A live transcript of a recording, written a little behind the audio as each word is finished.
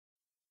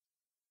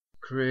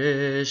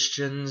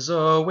Christians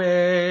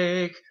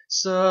awake,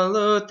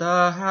 salute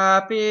the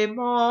happy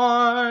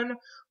morn,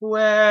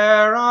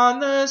 whereon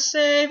the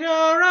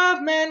Saviour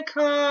of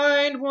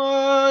mankind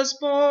was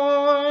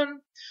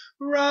born.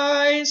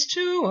 Rise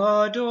to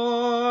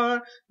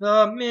adore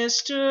the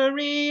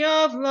mystery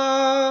of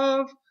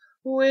love,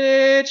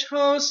 which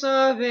hosts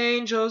of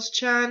angels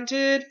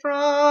chanted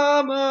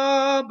from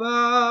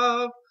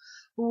above.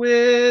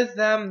 With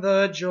them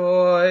the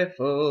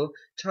joyful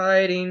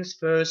tidings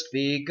first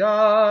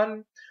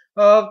begun,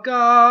 of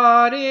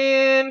God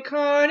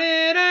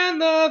incarnate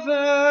and the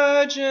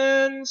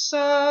Virgin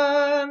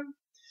Son.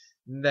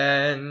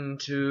 Then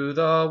to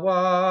the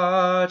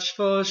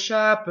watchful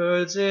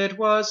shepherds it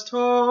was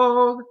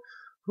told,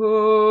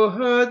 who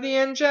heard the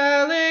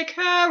angelic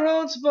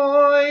herald's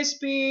voice,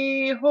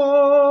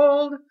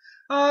 Behold,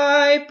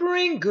 I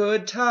bring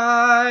good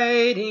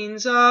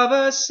tidings of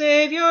a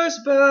Saviour's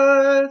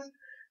birth,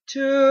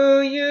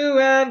 to you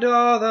and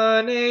all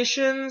the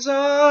nations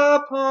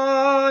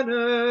upon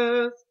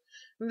earth.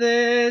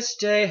 This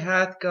day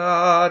hath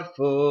God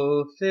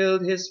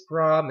fulfilled his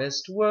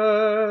promised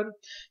word.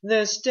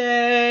 This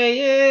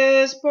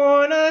day is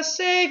born a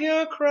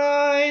Saviour,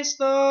 Christ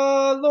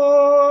the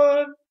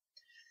Lord.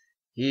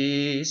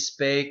 He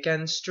spake,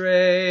 and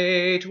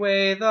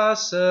straightway the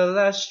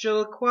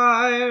celestial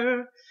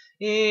choir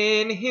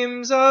in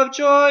hymns of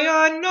joy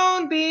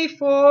unknown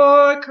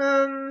before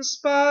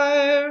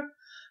conspire.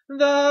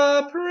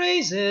 The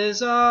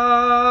praises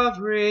of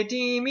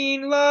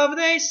redeeming love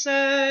they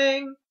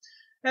sang,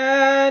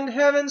 and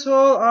heaven's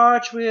whole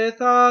arch with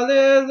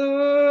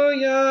alleluias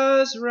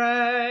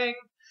rang.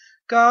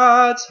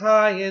 God's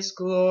highest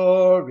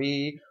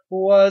glory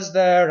was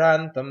their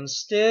anthem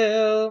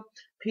still,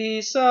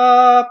 peace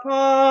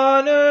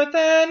upon earth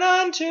and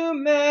unto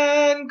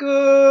men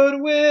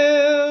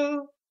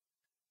goodwill.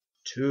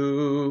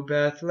 To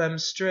Bethlehem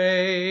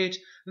straight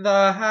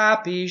the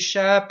happy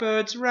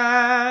shepherds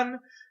ran,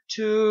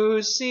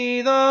 to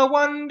see the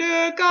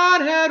wonder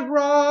God had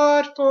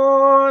wrought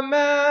for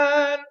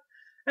man,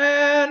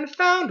 and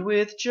found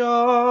with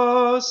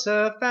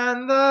Joseph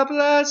and the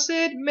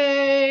blessed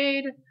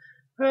Maid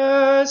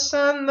her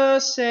Son the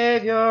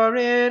Saviour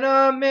in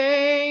a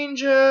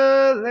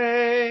manger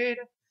laid.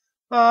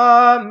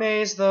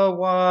 Amazed the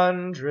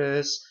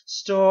wondrous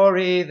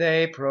story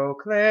they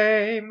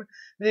proclaim,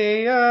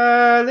 the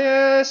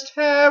earliest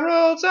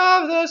heralds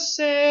of the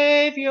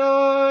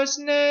Saviour's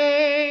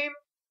name.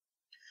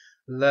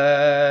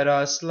 Let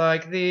us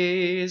like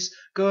these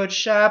good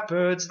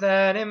shepherds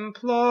then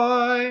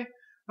employ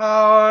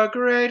our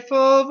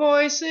grateful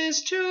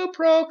voices to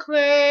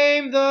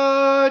proclaim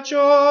the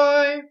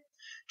joy.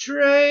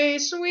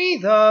 Trace we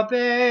the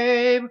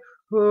babe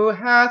who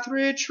hath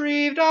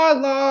retrieved our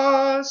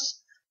loss,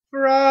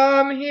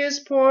 from his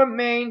poor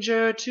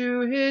manger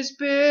to his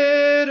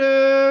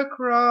bitter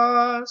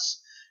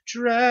cross,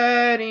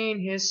 treading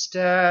his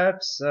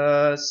steps,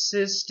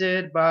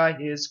 assisted by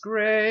his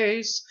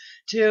grace,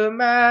 till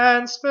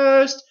man's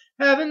first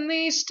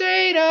heavenly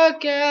state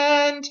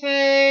again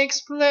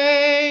takes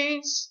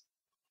place.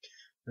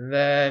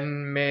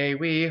 Then may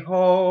we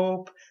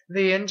hope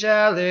the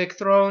angelic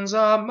thrones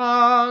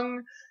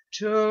among,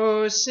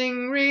 to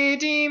sing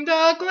redeemed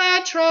a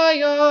glad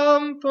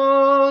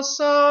triumphal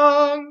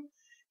song.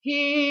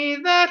 He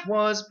that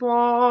was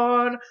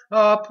born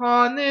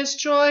upon this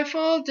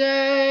joyful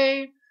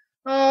day,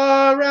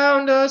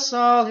 around us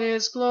all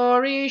his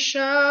glory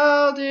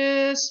shall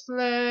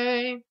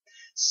display.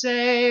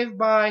 Save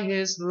by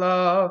his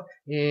love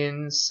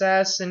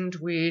incessant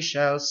we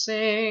shall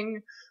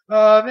sing,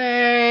 of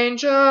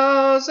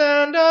angels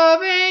and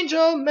of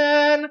angel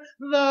men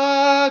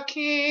the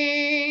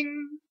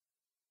King.